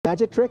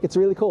Magic trick? It's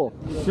really cool.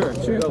 Sure.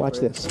 Watch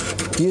this.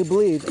 Do you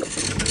believe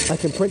I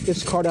can print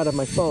this card out of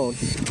my phone,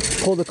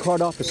 pull the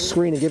card off the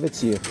screen and give it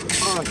to you?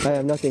 I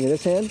have nothing in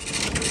this hand,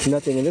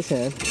 nothing in this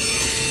hand,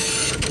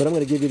 but I'm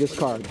going to give you this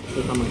card.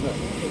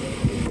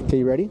 Okay,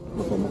 you ready?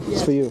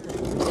 It's for you.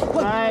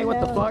 Hey, what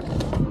the fuck?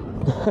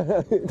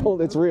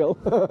 It's real.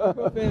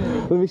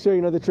 Let me show you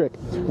another trick.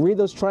 Read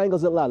those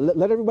triangles out loud.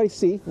 Let everybody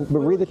see, but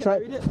read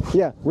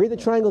the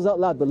triangles out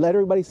loud, but let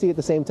everybody see at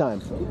the same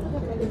time.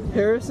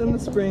 Paris in the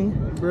spring,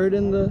 bird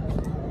in the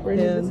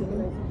hand.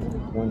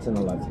 Once in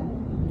a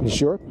lifetime. You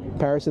sure?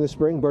 Paris in the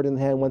spring, bird in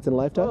the hand, once in a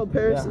lifetime? Oh,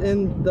 Paris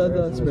in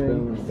the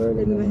spring, bird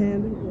in the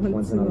hand,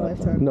 once in a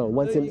lifetime. No,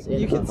 once in...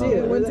 You can see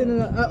it. Once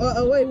in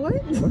a... wait,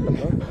 what?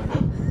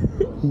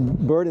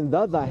 Bird in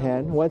the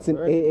hand, once in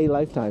a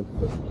lifetime.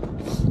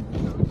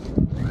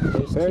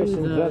 Paris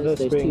in the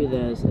spring,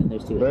 there's and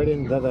there's two bird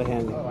in the other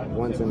hand,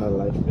 once in a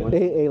lifetime.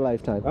 A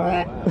lifetime.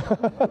 God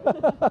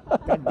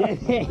damn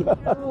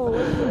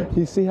it.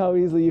 You see how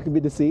easily you can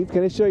be deceived?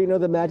 Can I show you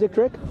another magic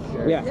trick?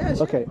 Yeah.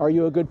 Okay, are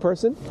you a good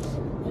person?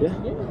 Yeah.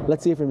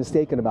 Let's see if you're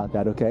mistaken about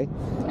that, okay?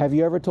 Have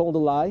you ever told a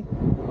lie?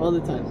 All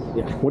the time.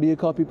 Yeah. What do you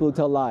call people who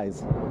tell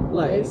lies?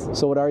 Lies.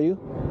 So what are you?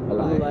 A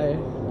lie.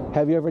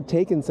 Have you ever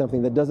taken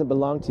something that doesn't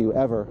belong to you,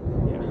 ever?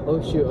 Oh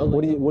shoot.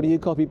 What do you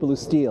call people who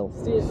steal?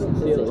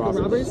 Steal.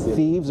 Robbers?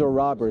 Thieves or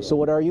robbers. So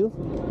what are you?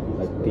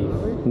 A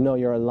thief. No,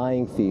 you're a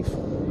lying thief.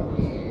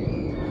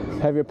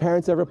 Have your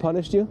parents ever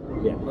punished you?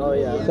 Yeah. Oh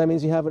yeah. That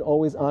means you haven't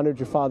always honored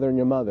your father and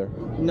your mother.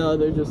 No,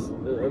 they're just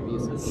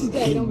abusive.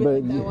 Don't be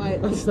like that,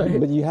 Wyatt. I'm sorry.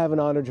 But you haven't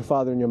honored your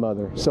father and your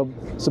mother. So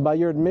by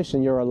your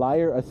admission, you're a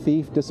liar, a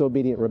thief,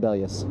 disobedient,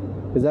 rebellious.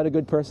 Is that a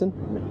good person?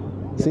 No.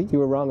 See, you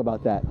were wrong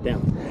about that.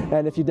 Damn.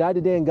 And if you died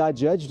today and God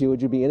judged you, would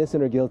you be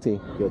innocent or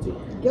guilty? Guilty.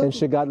 And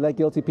should God let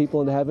guilty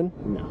people into heaven?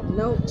 No.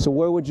 No. So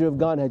where would you have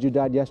gone had you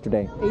died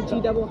yesterday?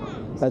 H-E-double.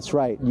 That's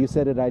right. You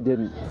said it, I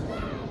didn't.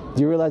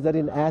 Do you realize I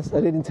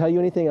didn't tell you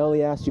anything, I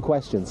only asked you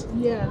questions.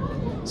 Yeah.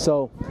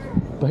 So,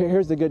 but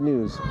here's the good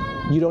news.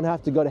 You don't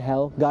have to go to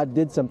hell. God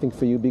did something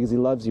for you because he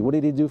loves you. What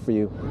did he do for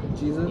you?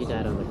 Jesus. He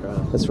died on the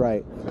cross. That's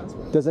right.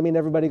 Does that mean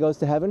everybody goes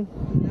to heaven?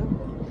 No.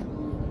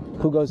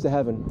 Who goes to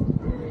heaven?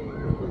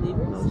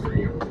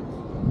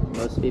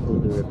 Most people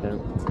do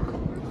repent.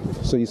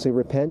 So you say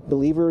repent.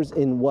 Believers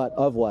in what?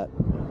 Of what?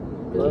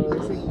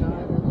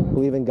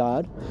 Believe in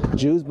God.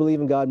 Jews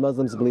believe in God.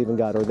 Muslims believe in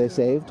God. Are they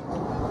saved?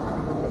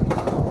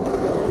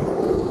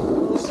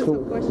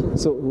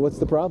 So what's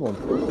the problem?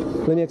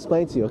 Let me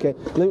explain to you, okay?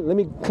 Let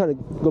me kind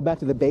of go back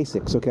to the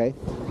basics, okay?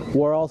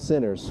 We're all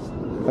sinners.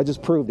 I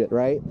just proved it,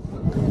 right?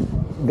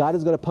 God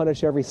is going to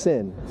punish every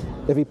sin.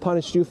 If he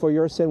punished you for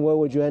your sin, where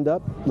would you end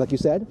up? Like you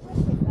said?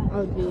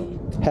 I would be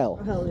Hell.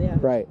 hell, yeah.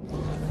 Right.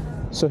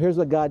 So here's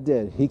what God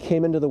did. He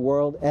came into the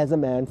world as a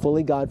man,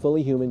 fully God,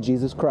 fully human,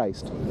 Jesus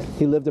Christ.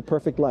 He lived a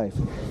perfect life.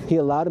 He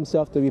allowed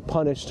himself to be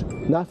punished,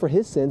 not for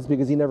his sins,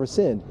 because he never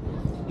sinned.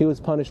 He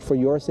was punished for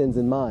your sins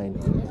and mine.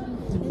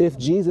 If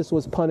Jesus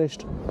was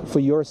punished for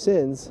your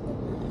sins,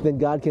 then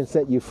God can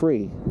set you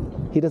free.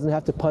 He doesn't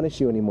have to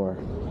punish you anymore.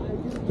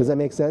 Does that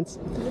make sense?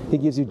 He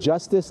gives you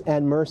justice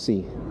and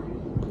mercy.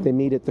 They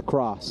meet at the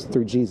cross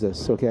through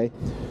Jesus, okay?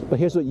 But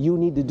here's what you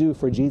need to do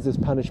for Jesus'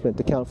 punishment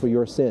to count for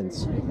your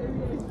sins.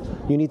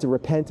 You need to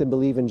repent and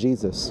believe in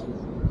Jesus.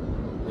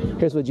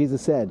 Here's what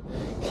Jesus said.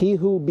 He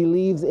who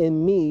believes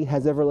in me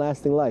has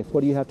everlasting life.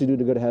 What do you have to do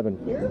to go to heaven?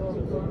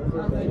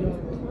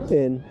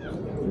 In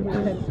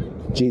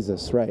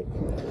Jesus, right.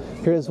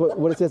 Here's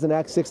what it says in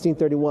Acts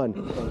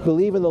 16:31.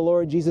 Believe in the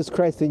Lord Jesus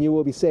Christ and you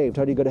will be saved.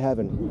 How do you go to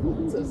heaven?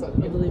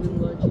 I believe in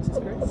the Lord Jesus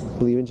Christ.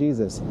 Believe in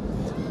Jesus.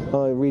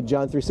 Read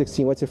John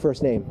 3:16. What's your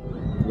first name?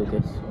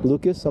 Lucas.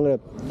 Lucas. I'm going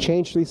to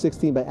change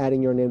 3:16 by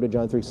adding your name to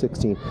John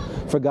 3:16.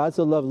 For God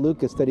so loved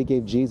Lucas that he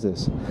gave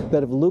Jesus.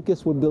 That if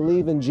Lucas would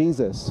believe in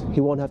Jesus,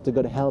 he won't have to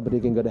go to hell, but he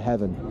can go to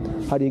heaven.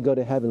 How do you go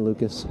to heaven,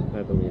 Lucas?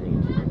 By believing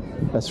in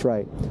Jesus. That's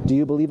right. Do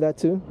you believe that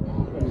too?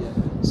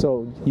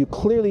 So you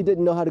clearly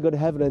didn't know how to go to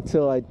heaven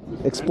until I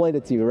explained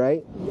it to you,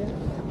 right? Yeah.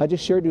 I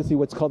just shared with you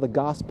what's called the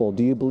gospel.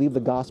 Do you believe the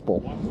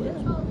gospel?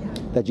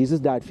 That Jesus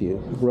died for you,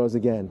 rose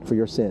again for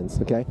your sins,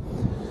 okay?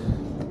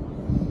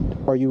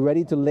 Are you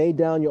ready to lay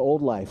down your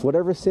old life?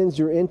 Whatever sins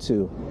you're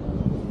into,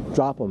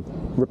 drop them.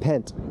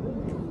 Repent.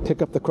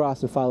 Pick up the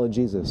cross and follow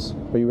Jesus.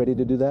 Are you ready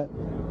to do that?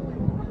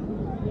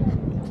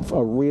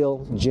 A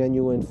real,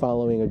 genuine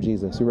following of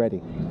Jesus. You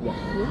ready?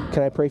 Yeah.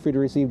 Can I pray for you to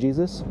receive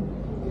Jesus?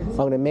 I'm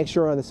going to make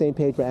sure we're on the same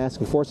page by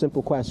asking 4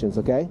 simple questions,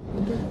 okay?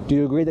 Do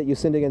you agree that you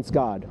sinned against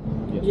God?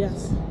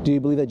 Yes. Do you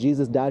believe that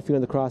Jesus died for you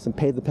on the cross and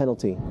paid the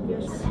penalty?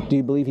 Yes. Do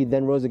you believe he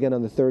then rose again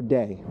on the 3rd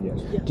day?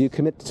 Yes. Yes. Do you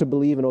commit to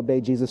believe and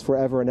obey Jesus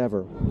forever and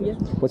ever? Yes.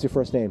 What's your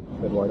first name?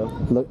 Eduardo.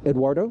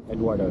 Eduardo?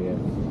 Eduardo, yeah.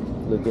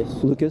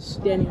 Lucas. Lucas?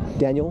 Daniel.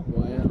 Daniel?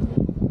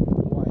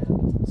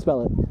 Wyatt.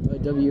 Spell it.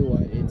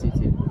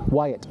 W-Y-A-T-T.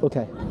 Wyatt,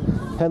 okay.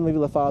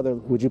 Heavenly Father,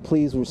 would you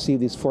please receive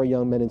these 4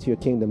 young men into your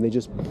kingdom? They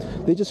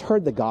just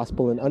heard the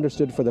gospel and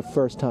understood for the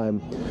first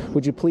time.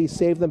 Would you please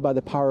save them by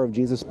the power of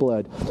Jesus'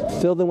 blood?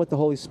 Fill them with the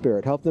Holy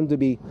Spirit. Help them to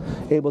be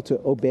able to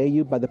obey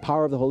you by the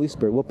power of the Holy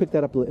Spirit. We'll pick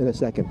that up in a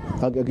second.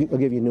 I'll give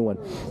you a new one.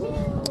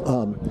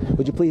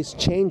 Would you please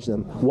change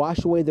them,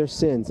 wash away their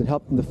sins, and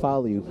help them to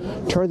follow you?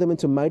 Turn them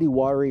into mighty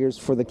warriors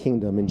for the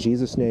kingdom. In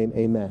Jesus' name,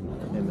 amen.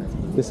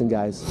 Amen. Listen,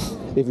 guys,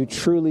 if you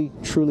truly,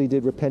 truly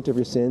did repent of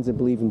your sins and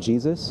believe in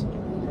Jesus,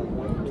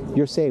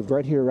 you're saved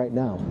right here, right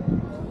now.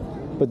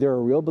 But there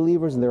are real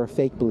believers and there are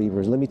fake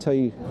believers. Let me tell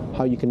you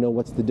how you can know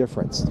what's the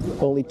difference.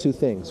 Only 2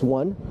 things.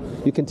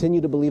 1, you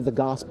continue to believe the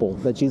gospel,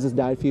 that Jesus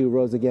died for you,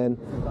 rose again,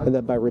 and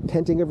that by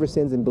repenting of your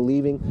sins and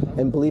believing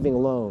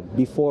alone,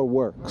 before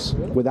works,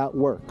 without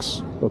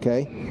works,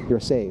 okay, you're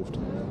saved.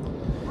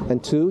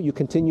 And 2, you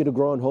continue to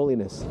grow in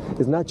holiness.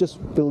 It's not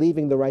just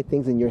believing the right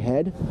things in your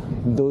head.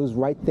 Those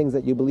right things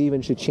that you believe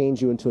in should change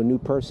you into a new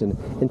person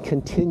and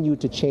continue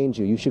to change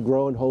you. You should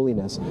grow in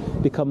holiness,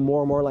 become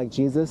more and more like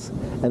Jesus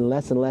and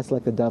less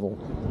like the devil.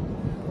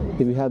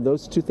 If you have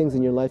those 2 things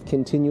in your life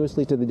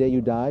continuously to the day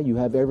you die, you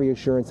have every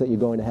assurance that you're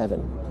going to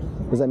heaven.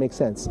 Does that make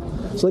sense?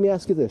 So let me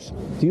ask you this.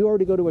 Do you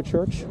already go to a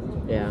church?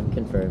 Yeah, I'm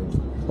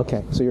confirmed.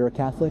 Okay, so you're a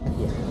Catholic?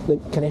 Yeah.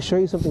 Can I show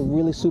you something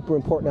really super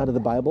important out of the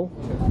Bible?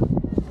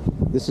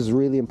 This is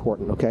really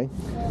important, okay?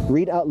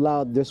 Read out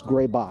loud this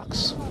gray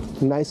box.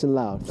 Nice and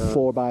loud.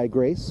 For by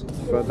grace.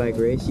 For by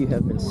grace you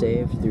have been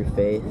saved through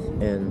faith,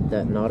 and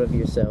that not of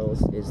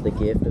yourselves is the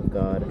gift of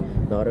God,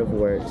 not of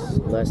works,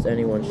 lest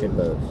anyone should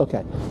boast.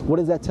 Okay. What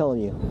is that telling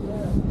you?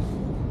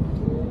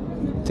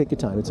 Take your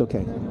time. It's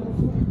okay.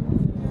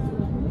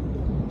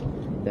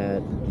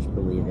 That just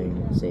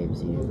believing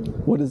saves you.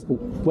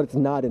 What's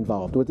not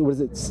involved? What is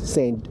it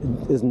saying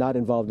is not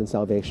involved in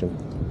salvation?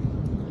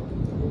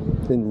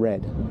 In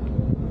red.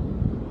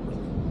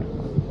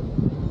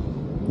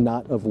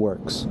 Not of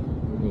works.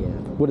 Yeah.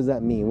 What does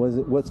that mean?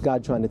 What's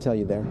God trying to tell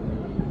you there?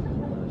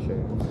 Not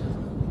sure.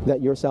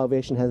 That your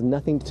salvation has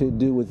nothing to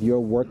do with your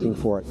working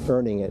for it,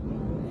 earning it,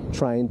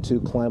 trying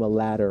to climb a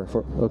ladder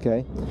for,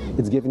 okay?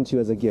 It's given to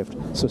you as a gift.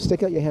 So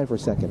stick out your hand for a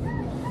second.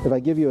 If I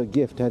give you a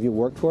gift, have you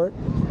worked for it?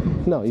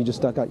 No, you just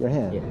stuck out your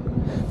hand. Yeah.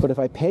 But if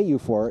I pay you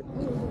for it,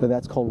 then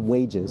that's called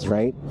wages,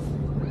 right?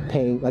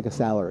 Paying like a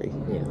salary,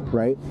 Yeah.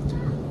 right?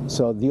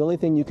 So the only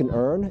thing you can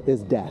earn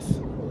is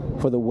death.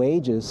 For the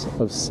wages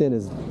of sin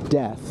is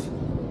death,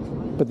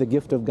 but the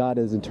gift of God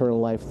is eternal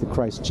life through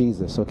Christ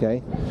Jesus,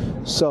 okay?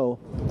 So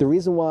the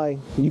reason why,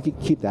 you can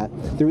keep that,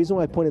 the reason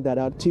why I pointed that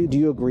out to you, do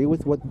you agree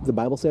with what the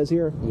Bible says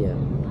here? Yeah.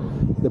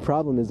 The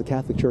problem is the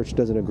Catholic Church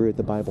doesn't agree with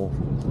the Bible.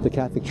 The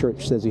Catholic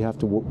Church says you have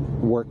to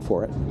work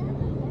for it,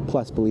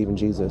 plus believe in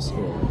Jesus.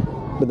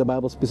 Yeah. But the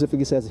Bible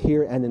specifically says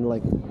here and in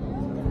like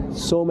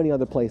so many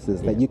other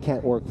places that you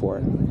can't work for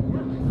it.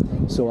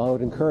 So I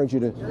would encourage you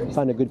to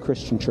find a good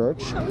Christian church.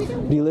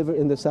 Do you live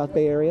in the South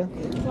Bay area?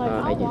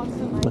 I do.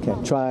 Okay,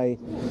 try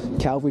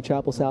Calvary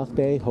Chapel South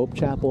Bay, Hope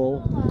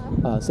Chapel,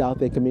 South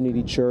Bay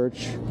Community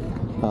Church,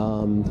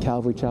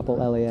 Calvary Chapel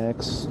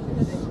LAX.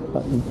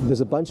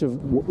 There's a bunch of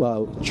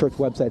church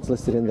websites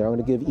listed in there. I'm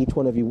going to give each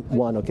one of you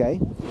one, okay?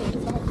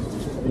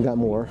 We got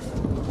more.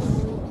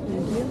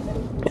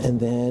 And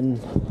then,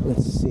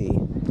 let's see.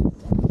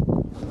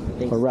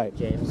 Think All right.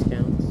 James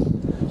counts.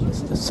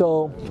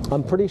 So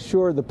I'm pretty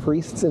sure the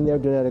priests in there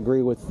do not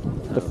agree with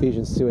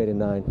Ephesians 2:8 and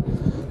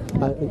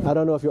 9. I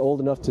don't know if you're old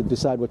enough to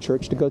decide what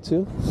church to go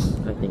to.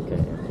 I think I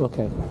am.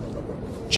 Okay.